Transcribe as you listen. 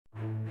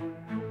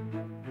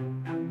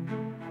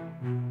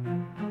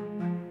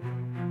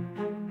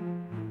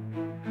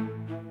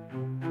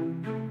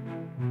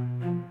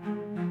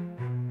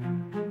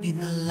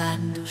the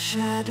land of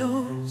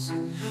shadows,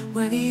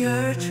 where the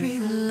ERDTREE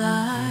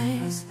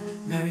lies,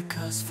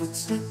 America's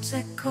footsteps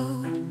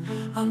echoed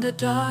under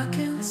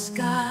darkened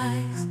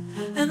skies,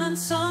 and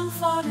unsung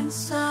fought in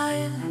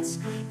silence,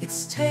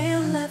 its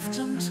tale left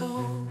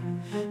untold.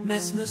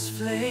 Mesmer's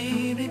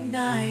flame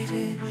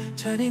ignited,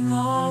 turning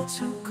all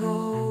to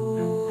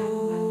gold.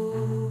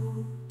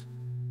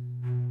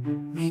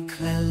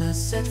 McClellan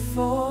set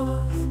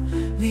forth,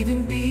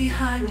 leaving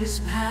behind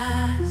his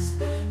past,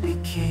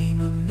 became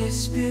a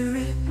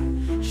spirit,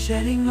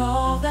 shedding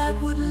all that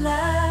would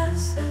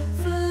last,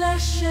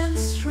 flesh and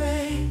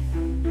strength,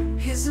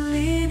 his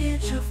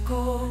lineage of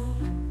gold.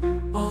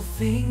 All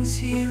things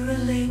he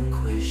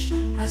relinquished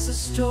as the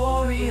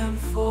story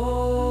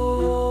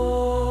unfolds.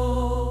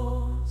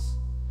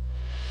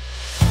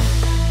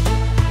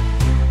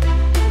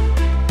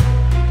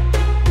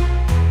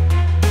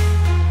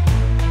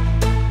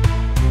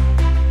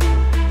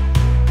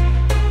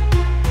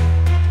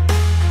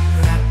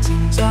 Wrapped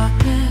in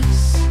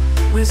darkness,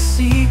 where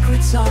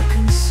secrets are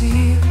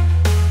concealed,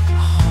 a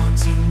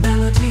haunting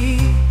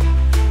melody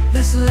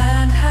this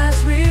land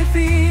has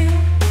revealed.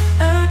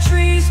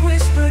 ERDTREE's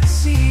whispered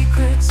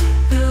secrets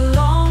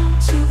belong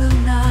to the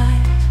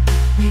night.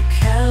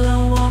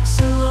 McClellan walks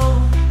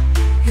alone,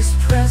 his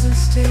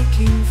presence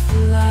taking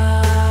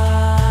flight.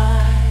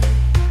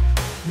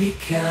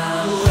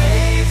 McClellan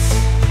waits